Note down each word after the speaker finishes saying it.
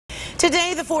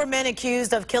Today, the four men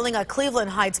accused of killing a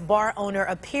Cleveland Heights bar owner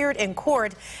appeared in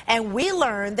court, and we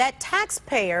learned that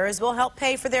taxpayers will help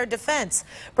pay for their defense.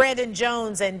 Brandon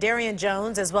Jones and Darian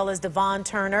Jones, as well as Devon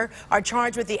Turner, are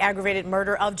charged with the aggravated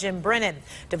murder of Jim Brennan.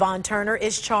 Devon Turner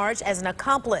is charged as an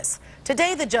accomplice.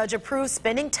 Today, the judge approved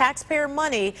spending taxpayer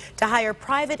money to hire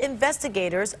private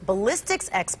investigators, ballistics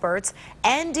experts,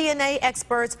 and DNA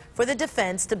experts for the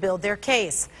defense to build their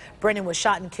case. Brennan was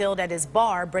shot and killed at his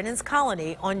bar, Brennan's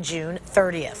Colony, on June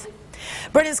 30th.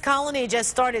 Brennan's Colony just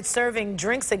started serving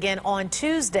drinks again on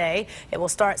Tuesday. It will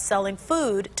start selling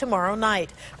food tomorrow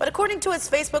night. But according to its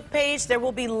Facebook page, there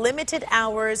will be limited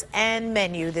hours and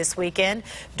menu this weekend.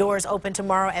 Doors open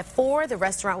tomorrow at 4. The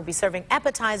restaurant will be serving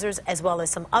appetizers as well as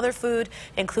some other food,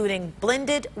 including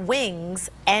blended wings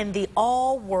and the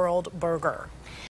all-world burger.